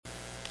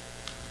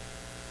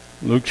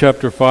Luke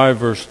chapter 5,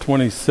 verse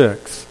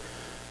 26.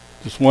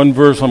 Just one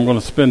verse. I'm going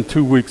to spend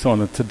 2 weeks on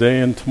it,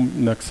 today and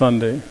next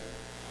Sunday.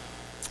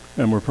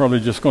 And we're probably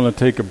just going to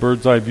take a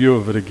bird's eye view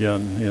of it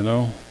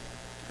again,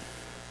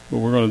 But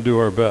we're going to do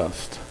our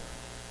best.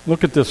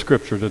 Look at this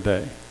scripture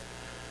today.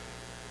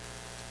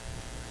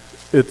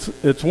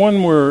 It's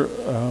one where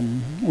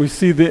we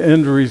see the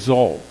end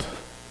result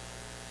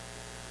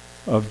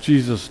of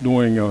Jesus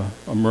doing a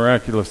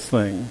miraculous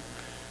thing,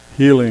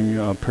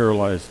 healing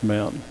paralyzed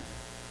men.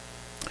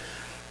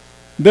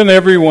 Then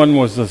everyone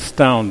was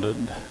astounded,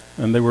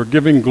 and they were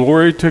giving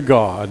glory to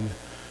God,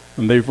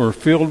 and they were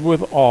filled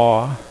with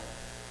awe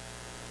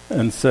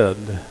and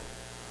said,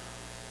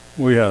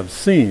 "We have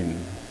seen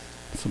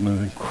some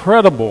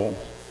incredible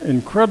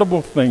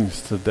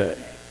things today."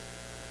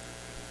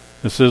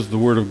 This is the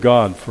word of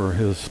God for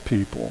his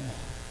people.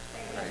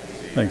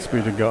 Thanks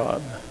be to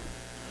God.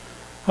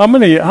 How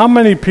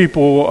many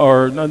people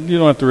are, you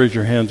don't have to raise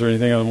your hands or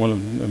anything, I don't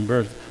want to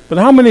embarrass, but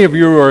how many of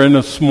you are in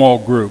a small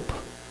group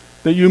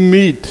that you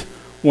meet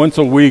once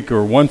a week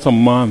or once a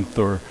month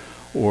or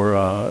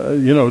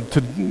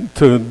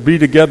to be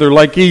together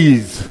like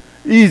Ease?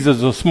 Ease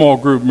is a small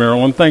group,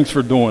 Marilyn. Thanks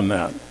for doing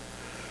that.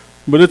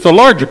 But it's a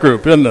larger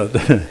group, isn't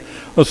it?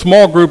 A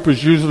small group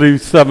is usually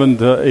 7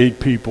 to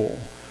 8 people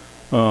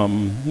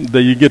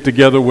that you get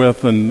together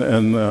with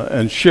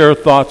and share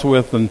thoughts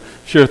with and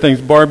share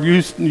things. Barb,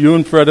 you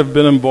and Fred have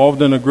been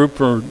involved in a group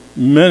for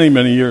many,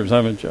 many years,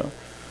 haven't you?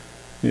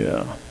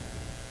 Yeah.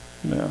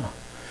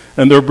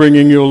 And they're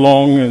bringing you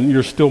along, and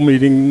you're still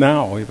meeting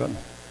now even.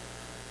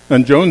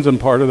 And Joan's in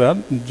part of that,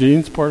 and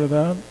Jean's part of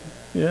that.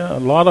 Yeah, a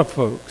lot of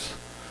folks.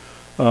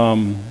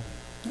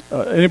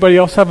 Anybody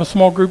else have a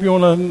small group you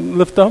want to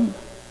lift up?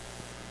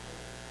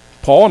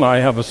 Paul and I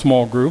have a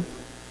small group.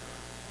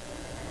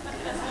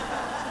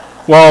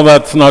 Well,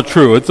 that's not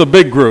true. It's a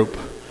big group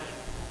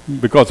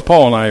because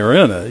Paul and I are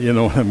in it. You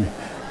know what I mean?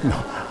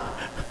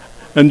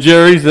 And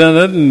Jerry's in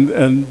it,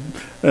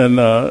 and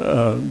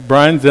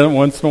Brian's in it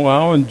once in a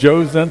while, and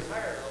Joe's in it.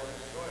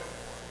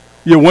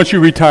 Yeah, once you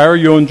retire,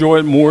 you'll enjoy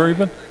it more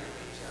even?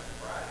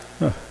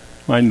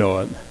 I know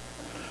it.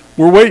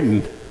 We're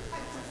waiting.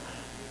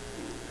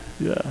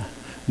 Yeah.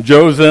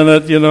 Joe's in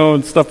it,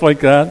 and stuff like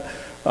that.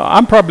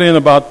 I'm probably in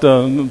about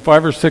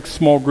 5 or 6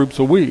 small groups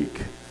a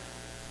week,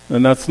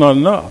 and that's not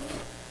enough.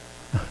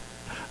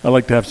 I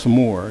like to have some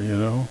more,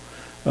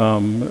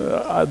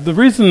 The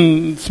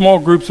reason small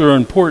groups are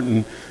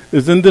important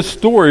is in this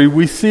story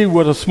we see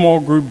what a small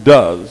group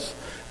does.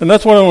 And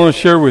that's what I want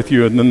to share with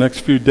you in the next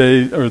few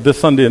days, or this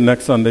Sunday and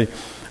next Sunday.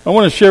 I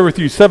want to share with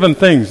you 7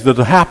 things that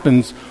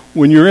happens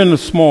when you're in a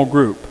small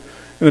group.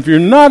 And if you're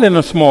not in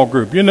a small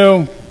group,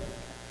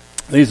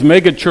 these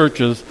mega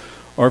churches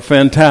are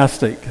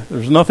fantastic.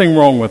 There's nothing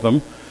wrong with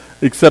them,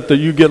 except that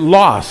you get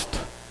lost.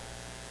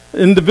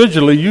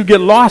 Individually, you get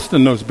lost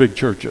in those big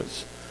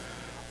churches.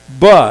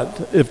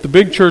 But if the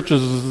big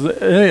churches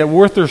are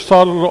worth their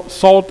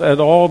salt at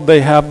all,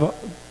 they have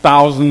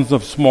thousands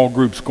of small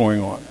groups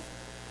going on.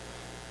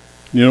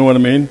 You know what I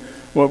mean?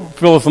 Well,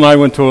 Phyllis and I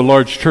went to a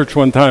large church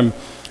one time,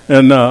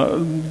 and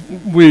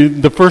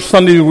the first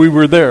Sunday we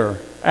were there,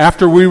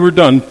 after we were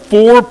done,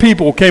 4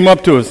 people came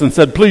up to us and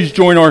said, "Please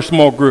join our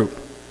small group."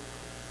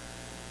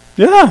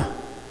 Yeah.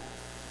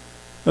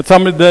 That's how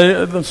many,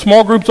 the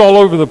small groups all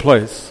over the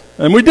place.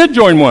 And we did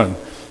join one.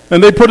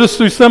 And they put us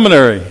through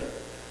seminary.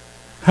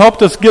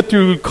 Helped us get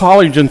through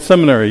college and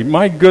seminary.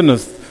 My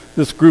goodness,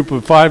 this group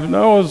of 5,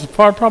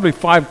 probably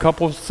 5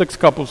 couples, 6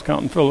 couples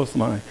counting Phyllis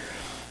and I.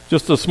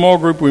 Just a small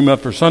group. We met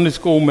for Sunday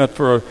school, met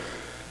for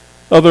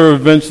other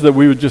events that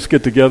we would just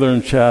get together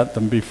and chat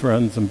and be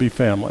friends and be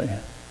family.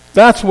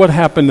 That's what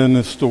happened in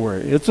this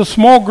story. It's a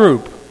small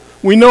group.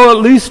 We know at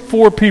least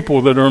 4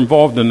 people that are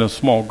involved in this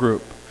small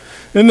group.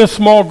 In this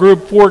small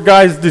group, 4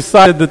 guys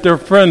decided that their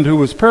friend who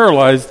was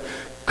paralyzed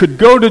could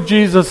go to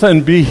Jesus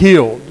and be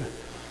healed.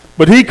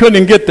 But he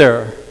couldn't get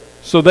there,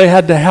 so they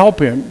had to help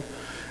him.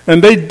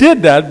 And they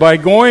did that by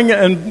going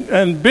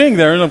and being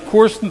there. And of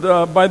course,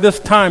 by this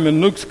time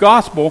in Luke's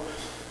gospel,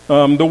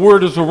 the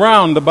word is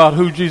around about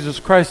who Jesus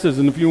Christ is.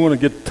 And if you want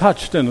to get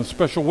touched in a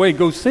special way,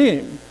 go see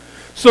him.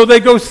 So they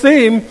go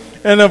see him.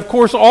 And of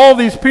course, all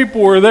these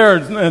people were there.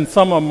 And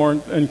some of them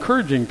are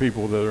encouraging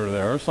people that are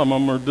there. Some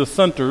of them are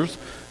dissenters.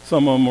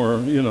 Some of them are,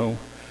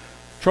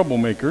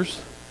 troublemakers.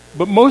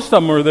 But most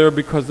of them are there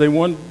because they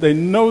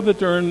know that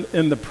they're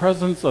in the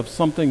presence of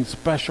something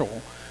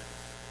special.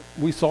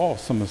 We saw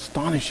some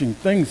astonishing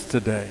things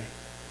today.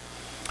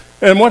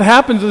 And what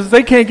happens is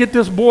they can't get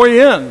this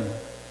boy in.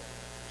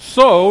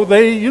 So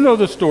they, you know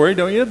the story,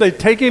 don't you? They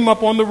take him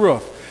up on the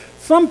roof.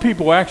 Some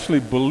people actually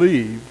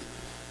believe,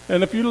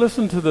 and if you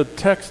listen to the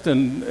text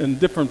in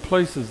different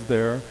places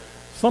there,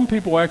 some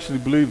people actually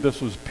believe this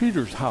was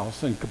Peter's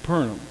house in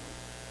Capernaum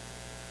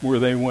where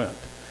they went.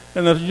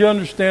 And as you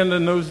understand,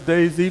 in those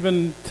days,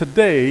 even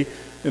today,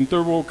 in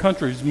third world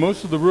countries,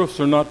 most of the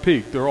roofs are not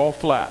peaked. They're all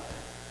flat.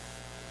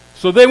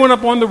 So they went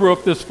up on the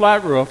roof, this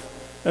flat roof,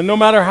 and no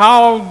matter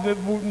how it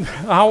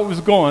was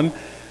going,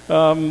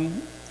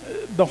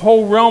 the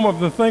whole realm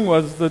of the thing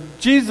was that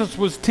Jesus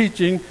was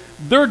teaching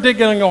They're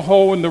digging a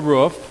hole in the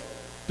roof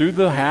through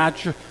the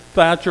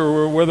thatch,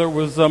 or whether it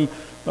was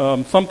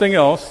something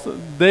else.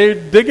 They're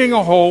digging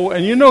a hole,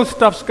 and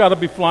stuff's got to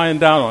be flying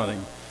down on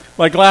him.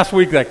 Like last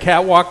week, that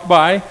cat walked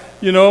by,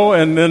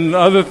 and then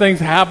other things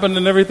happened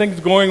and everything's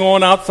going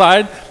on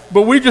outside.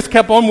 But we just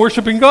kept on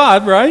worshiping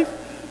God, right?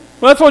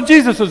 Well, that's what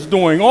Jesus is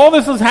doing. All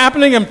this is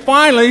happening, and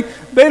finally,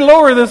 they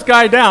lower this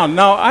guy down.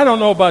 Now, I don't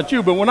know about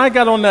you, but when I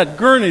got on that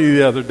gurney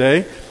the other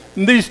day,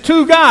 and these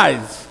two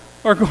guys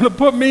are going to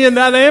put me in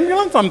that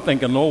ambulance, I'm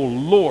thinking, oh,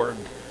 Lord,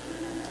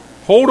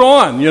 hold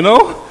on,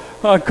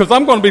 because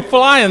I'm going to be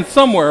flying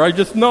somewhere. I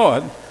just know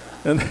it.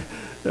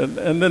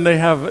 And then they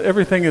have,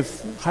 everything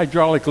is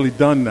hydraulically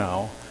done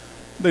now.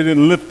 They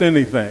didn't lift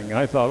anything.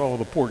 I thought, oh,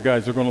 the poor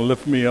guys are going to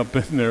lift me up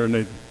in there, and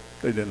they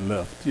didn't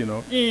lift,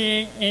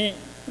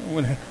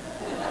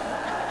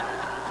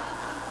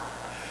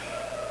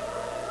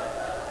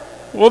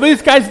 Well,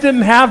 these guys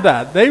didn't have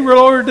that. They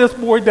lowered this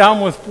boy down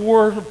with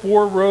four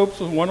ropes,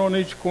 one on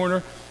each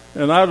corner,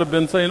 and I would have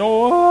been saying,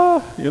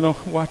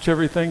 watch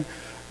everything.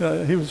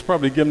 He was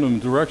probably giving them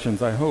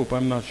directions, I hope.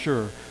 I'm not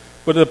sure.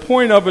 But the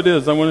point of it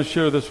is, I want to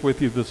share this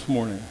with you this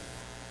morning.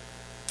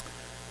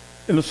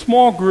 In a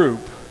small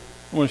group,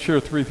 I want to share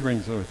 3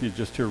 things with you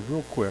just here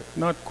real quick.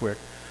 Not quick,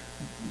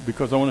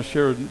 because I want to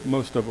share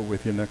most of it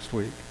with you next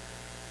week.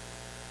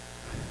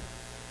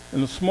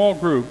 In a small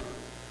group,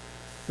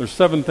 there's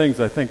 7 things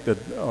I think that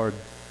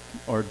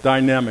are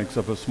dynamics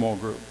of a small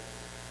group.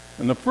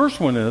 And the first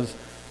one is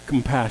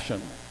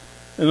compassion.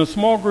 In a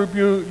small group,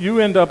 you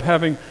end up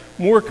having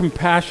more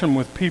compassion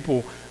with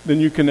people than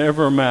you can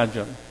ever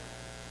imagine.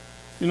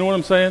 You know what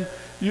I'm saying?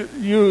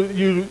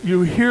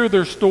 You hear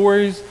their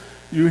stories,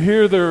 you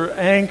hear their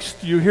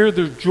angst, you hear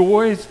their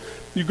joys.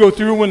 You go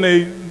through when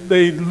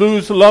they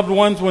lose loved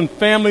ones, when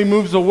family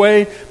moves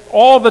away,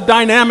 all the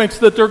dynamics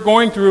that they're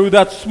going through,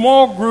 that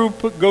small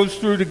group goes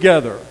through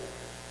together.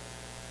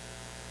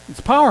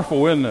 It's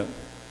powerful, isn't it?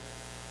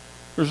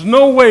 There's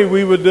no way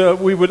we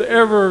would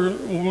ever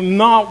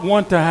not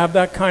want to have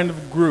that kind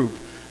of group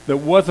that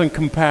wasn't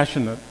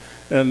compassionate,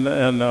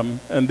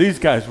 and these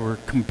guys were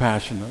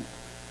compassionate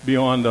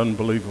beyond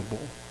unbelievable.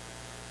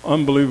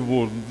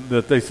 Unbelievable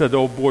that they said,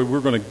 "Oh boy,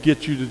 we're going to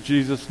get you to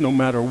Jesus no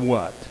matter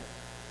what,"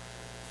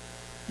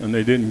 and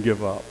they didn't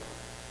give up.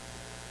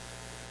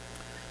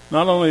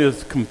 Not only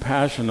is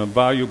compassion a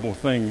valuable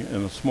thing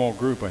in a small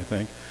group, I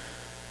think,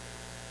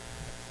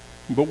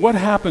 but what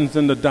happens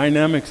in the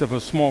dynamics of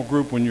a small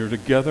group when you're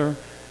together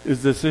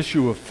is this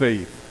issue of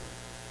faith.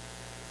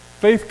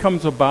 Faith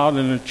comes about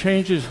and it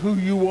changes who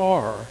you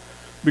are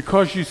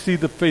because you see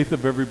the faith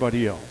of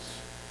everybody else.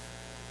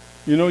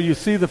 You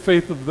see the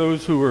faith of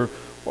those who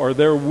are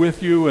there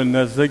with you, and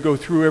as they go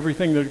through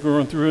everything they're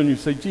going through, and you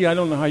say, gee, I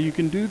don't know how you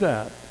can do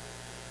that.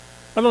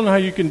 I don't know how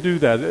you can do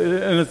that.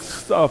 And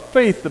it's a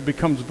faith that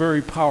becomes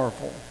very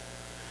powerful.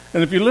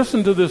 And if you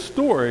listen to this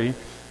story,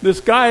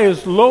 this guy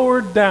is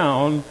lowered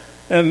down,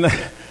 and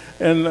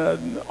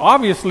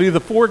obviously the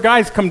 4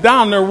 guys come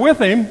down there with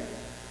him,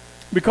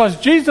 because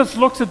Jesus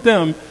looks at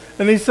them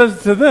and he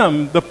says to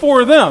them, the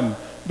 4 of them,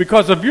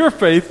 because of your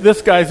faith,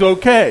 this guy's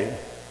okay.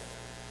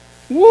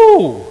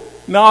 Woo!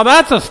 Now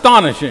that's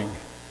astonishing.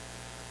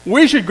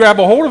 We should grab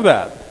a hold of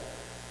that.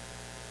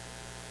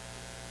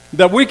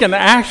 That we can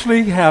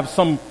actually have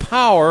some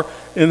power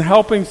in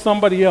helping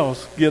somebody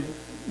else get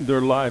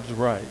their lives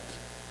right.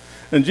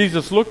 And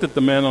Jesus looked at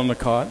the man on the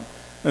cot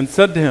and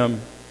said to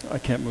him, I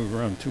can't move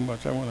around too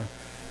much. I want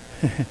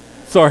to...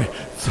 Sorry.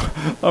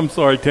 I'm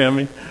sorry,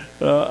 Tammy.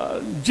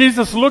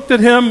 Jesus looked at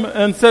him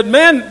and said,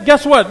 man,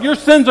 guess what? Your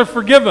sins are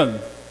forgiven.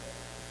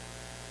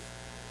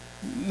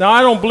 Now,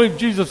 I don't believe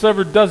Jesus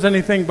ever does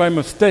anything by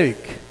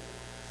mistake.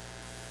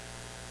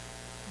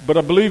 But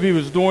I believe he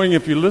was doing,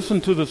 if you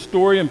listen to the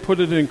story and put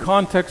it in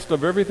context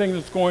of everything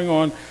that's going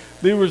on,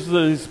 there was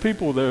these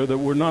people there that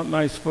were not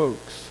nice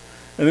folks.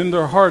 And in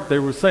their heart, they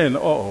were saying,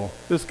 uh-oh,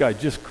 this guy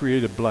just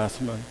created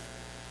blasphemy.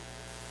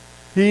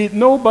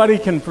 Nobody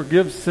can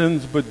forgive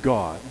sins but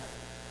God.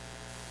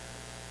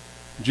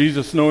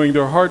 Jesus, knowing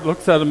their heart,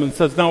 looks at them and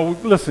says, now,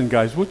 listen,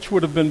 guys, which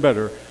would have been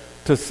better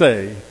to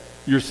say,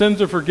 your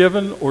sins are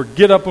forgiven, or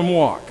get up and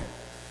walk?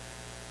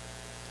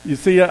 You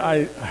see,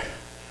 I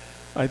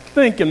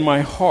think in my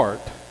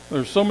heart,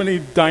 there's so many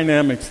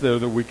dynamics there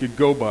that we could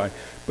go by,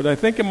 but I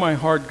think in my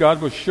heart,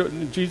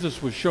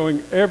 Jesus was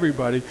showing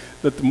everybody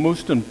that the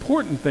most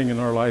important thing in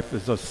our life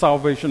is the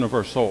salvation of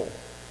our soul.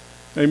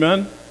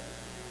 Amen?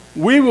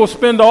 We will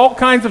spend all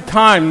kinds of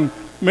time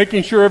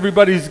making sure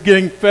everybody's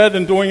getting fed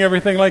and doing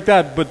everything like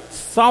that, but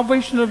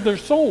salvation of their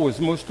soul is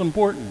most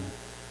important.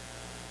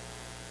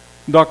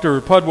 Dr.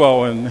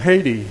 Pudwell in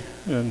Haiti,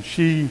 and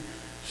she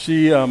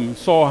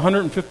saw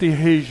 150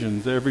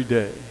 Haitians every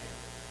day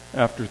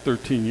after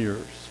 13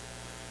 years.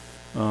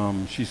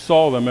 She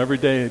saw them every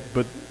day,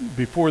 but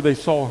before they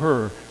saw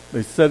her,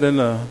 they sat in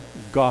a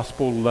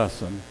gospel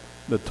lesson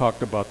that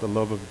talked about the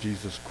love of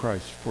Jesus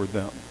Christ for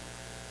them.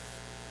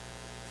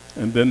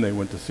 And then they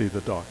went to see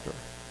the doctor,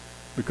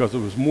 because it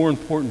was more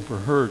important for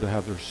her to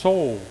have their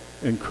soul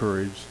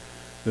encouraged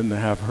than to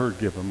have her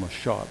give them a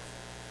shot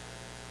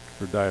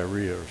for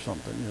diarrhea or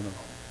something, you know.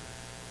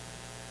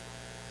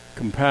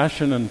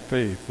 Compassion and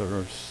faith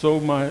are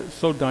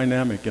so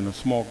dynamic in a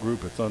small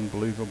group, it's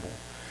unbelievable.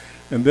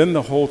 And then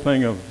the whole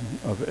thing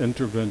of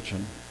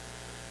intervention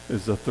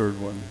is the third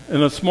one.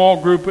 In a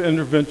small group,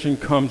 intervention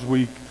comes,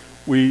 we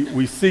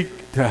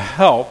seek to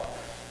help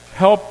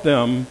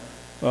them,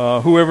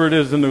 whoever it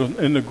is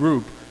in the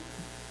group,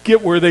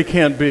 get where they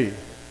can't be.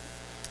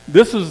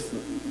 This is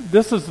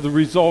the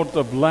result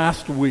of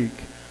last week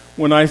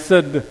when I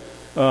said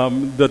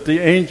that the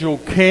angel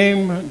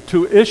came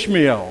to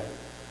Ishmael.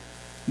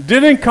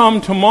 Didn't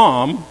come to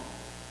mom,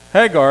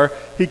 Hagar.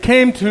 He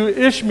came to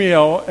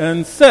Ishmael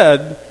and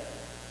said,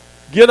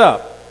 get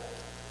up.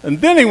 And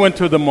then he went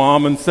to the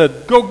mom and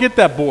said, go get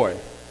that boy.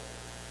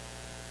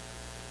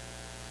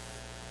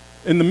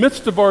 In the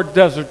midst of our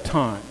desert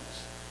times,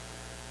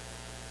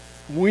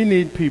 we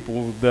need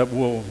people that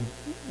will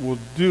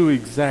do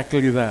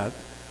exactly that.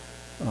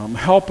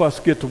 Help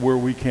us get to where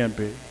we can't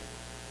be.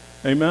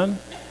 Amen?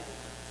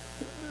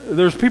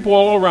 There's people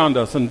all around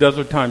us in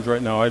desert times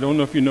right now. I don't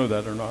know if you know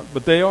that or not,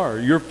 but they are.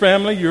 Your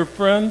family, your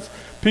friends,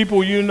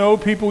 people you know,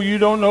 people you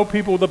don't know,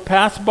 people that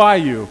pass by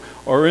you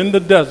are in the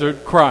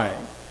desert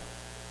crying.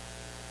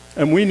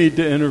 And we need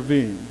to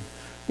intervene.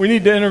 We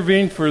need to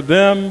intervene for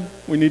them.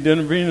 We need to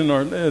intervene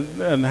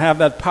and have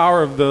that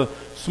power of the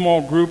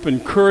small group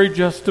encourage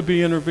us to be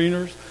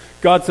interveners.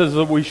 God says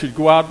that we should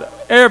go out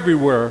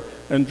everywhere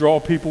and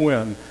draw people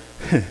in.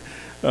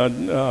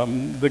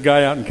 The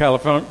guy out in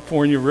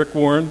California, Rick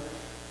Warren,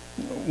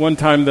 one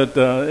time that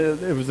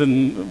it was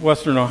in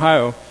Western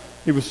Ohio,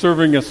 he was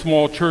serving a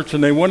small church,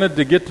 and they wanted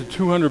to get to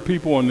 200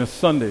 people on this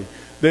Sunday.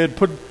 They had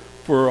put,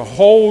 for a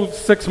whole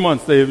 6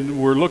 months, they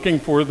were looking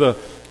for the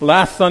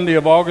last Sunday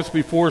of August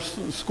before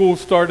school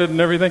started and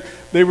everything.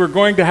 They were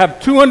going to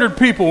have 200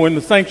 people in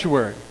the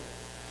sanctuary.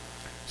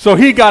 So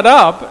he got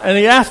up, and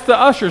he asked the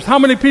ushers, how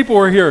many people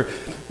were here?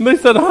 And they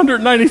said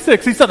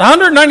 196. He said,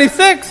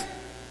 196?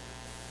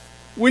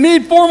 We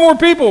need 4 more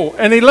people.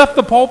 And he left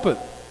the pulpit.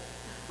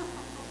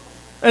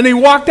 And he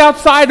walked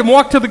outside and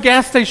walked to the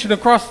gas station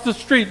across the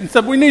street and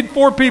said, we need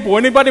 4 people.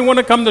 Anybody want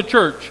to come to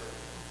church?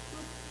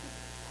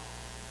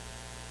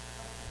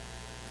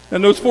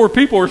 And those 4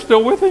 people are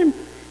still with him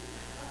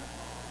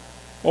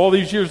all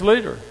these years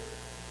later.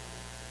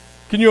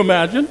 Can you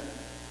imagine?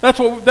 That's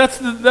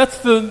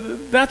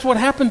what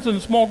happens in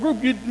a small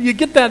group. You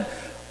get that.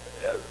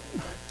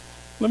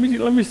 Let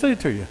me say it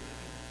to you.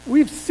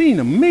 We've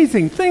seen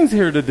amazing things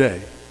here today.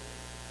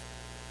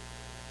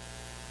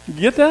 You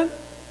get that?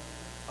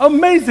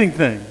 Amazing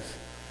things.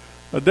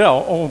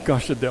 Adele, oh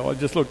gosh, Adele, I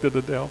just looked at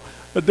Adele.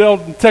 Adele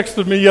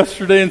texted me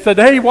yesterday and said,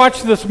 hey,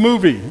 watch this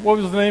movie. What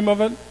was the name of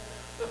it?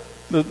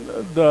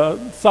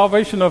 The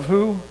Salvation of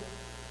who?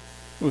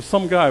 It was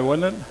some guy,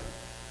 wasn't it?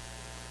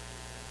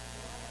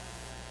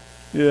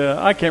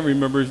 Yeah, I can't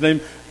remember his name.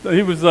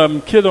 He was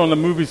a kid on a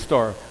movie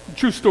star.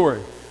 True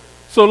story.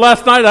 So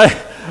last night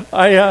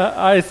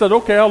I said,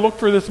 okay, I'll look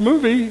for this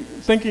movie,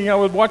 thinking I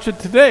would watch it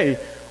today.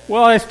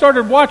 Well, I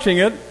started watching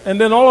it,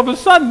 and then all of a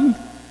sudden,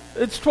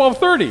 it's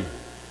 12:30.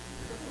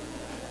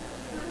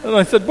 And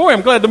I said, boy,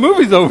 I'm glad the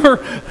movie's over.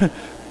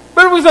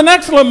 But it was an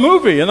excellent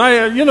movie,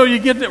 and you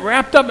get it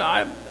wrapped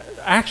up.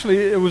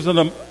 It was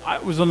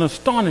an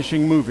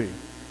astonishing movie.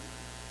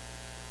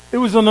 It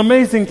was an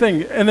amazing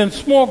thing. And in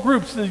small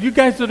groups, you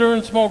guys that are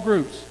in small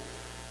groups,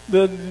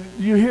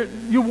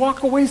 you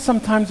walk away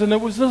sometimes, and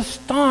it was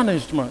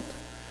astonishment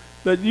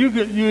that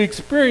you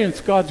experience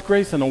God's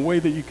grace in a way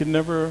that you could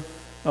never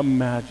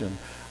imagine.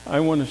 I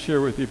want to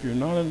share with you, if you're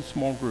not in a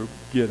small group,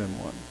 get in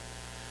one.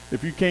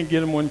 If you can't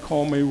get in one,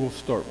 call me, we'll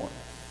start one.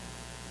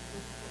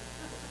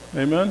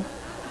 Amen?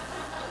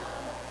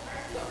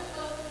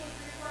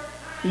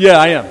 Yeah,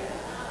 I am.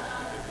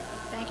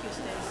 Thank you,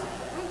 Stacy.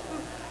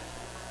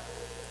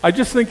 I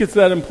just think it's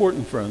that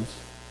important, friends.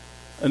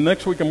 And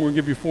next week I'm going to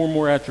give you 4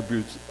 more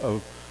attributes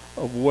of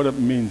what it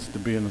means to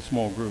be in a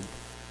small group.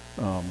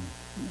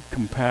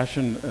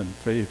 Compassion and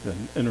faith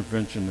and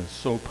intervention is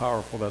so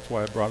powerful. That's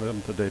why I brought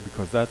them today,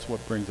 because that's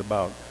what brings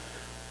about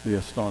the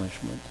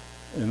astonishment.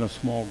 In a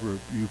small group,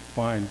 you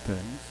find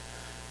things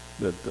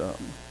that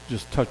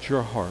just touch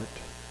your heart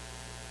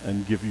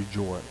and give you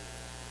joy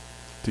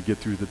to get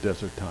through the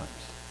desert times.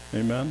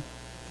 Amen?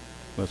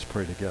 Let's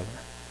pray together.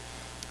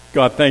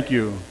 God, thank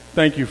you.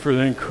 Thank you for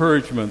the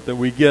encouragement that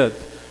we get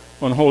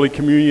on Holy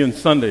Communion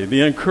Sunday,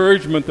 the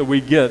encouragement that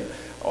we get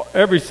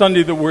every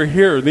Sunday that we're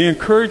here, the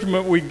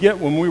encouragement we get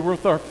when we're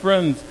with our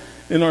friends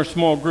in our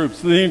small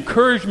groups, the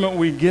encouragement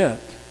we get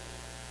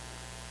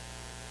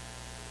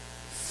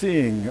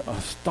seeing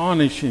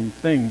astonishing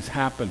things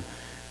happen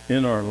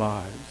in our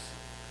lives.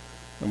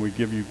 And we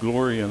give you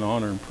glory and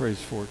honor and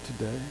praise for it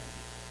today.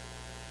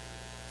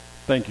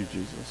 Thank you,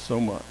 Jesus, so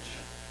much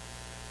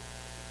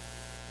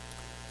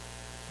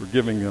for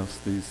giving us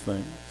these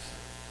things,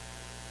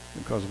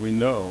 because we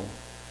know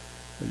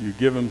that you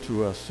give them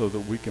to us so that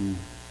we can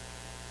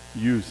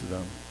use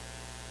them.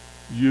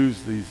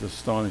 Use these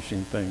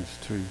astonishing things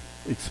to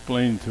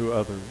explain to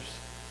others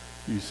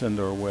you send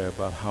our way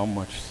about how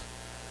much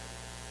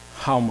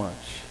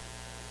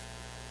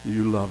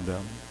You love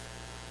them.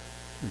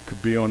 It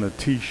could be on a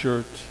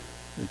t-shirt.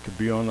 It could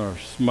be on our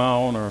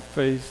smile on our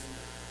face.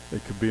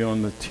 It could be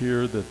on the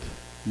tear that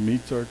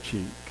meets our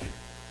cheek.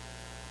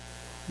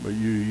 But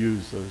you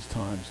use those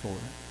times, Lord,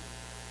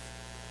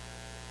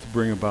 to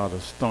bring about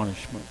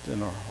astonishment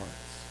in our hearts.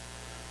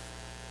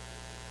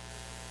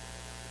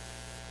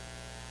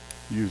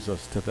 Use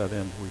us to that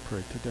end, we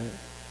pray today,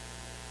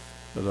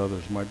 that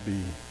others might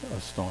be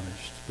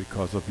astonished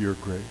because of your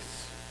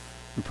grace.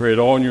 We pray it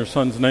all in your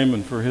Son's name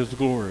and for his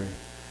glory.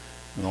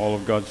 And all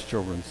of God's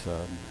children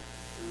said,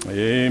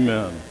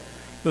 Amen.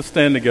 Let's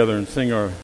stand together and sing our